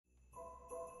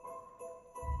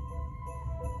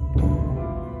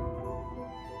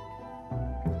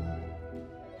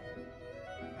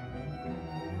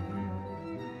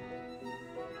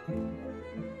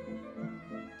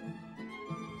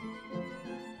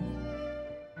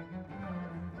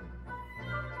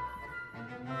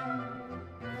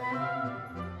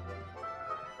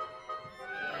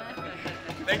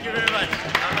Thank you very much.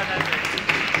 Have a nice day.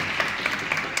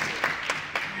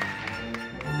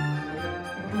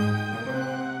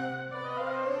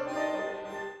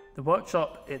 The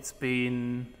workshop, it's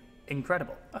been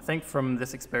incredible. I think from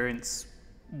this experience,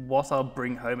 what I'll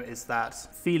bring home is that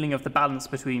feeling of the balance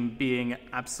between being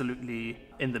absolutely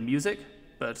in the music,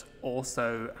 but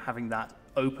also having that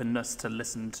openness to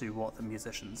listen to what the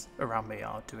musicians around me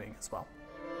are doing as well.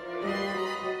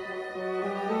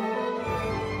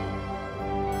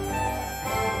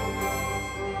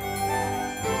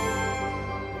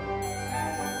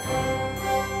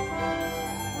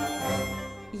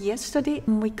 Yesterday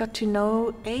we got to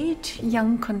know 8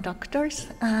 young conductors,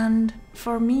 and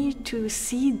for me to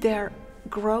see their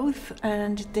growth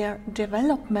and their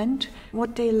development,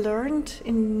 what they learned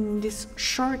in this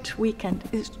short weekend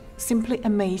is simply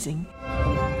amazing.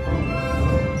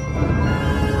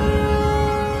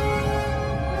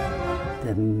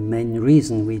 The main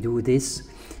reason we do this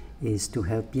is to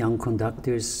help young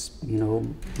conductors,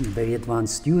 very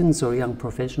advanced students or young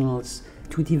professionals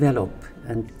to develop,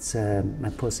 and it's a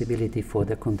possibility for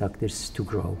the conductors to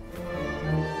grow.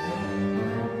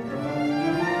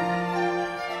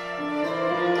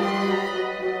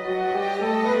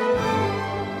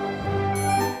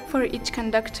 For each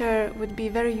conductor would be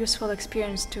a very useful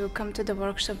experience to come to the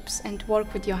workshops and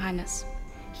work with Johannes.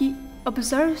 He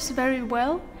observes very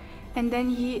well, and then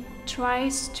he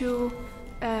tries to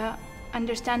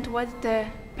understand what the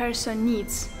person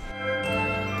needs.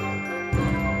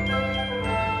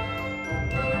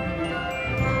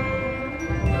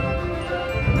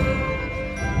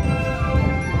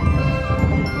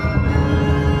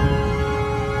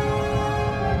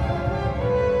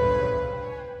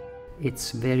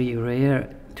 It's very rare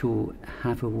to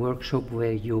have a workshop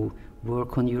where you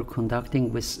work on your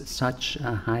conducting with such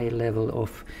a high level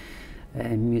of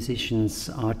musicians'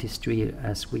 artistry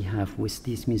as we have with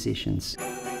these musicians.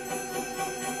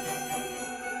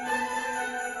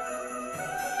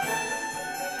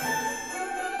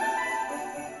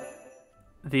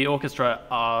 The orchestra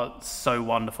are so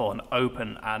wonderful and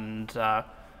open, and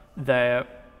they're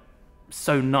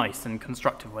so nice and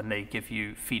constructive when they give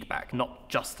you feedback, not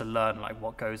just to learn like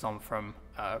what goes on from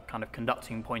a kind of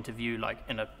conducting point of view, like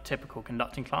in a typical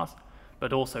conducting class,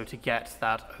 but also to get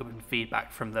that open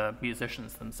feedback from the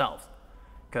musicians themselves.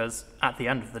 Because at the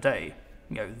end of the day,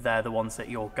 they're the ones that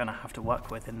you're going to have to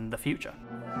work with in the future.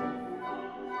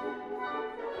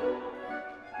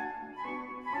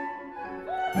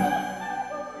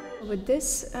 With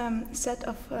this set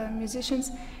of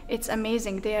musicians, it's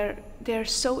amazing. They're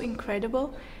so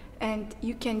incredible, and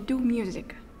you can do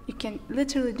music. You can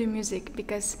literally do music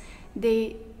because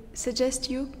they suggest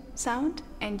you sound,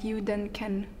 and you then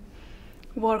can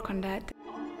work on that.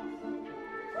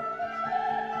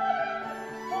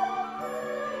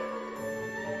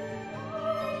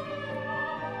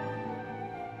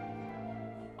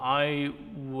 I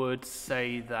would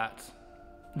say that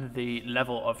the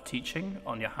level of teaching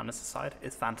on Johannes' side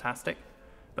is fantastic,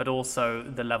 but also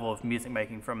the level of music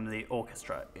making from the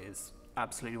orchestra is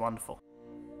absolutely wonderful.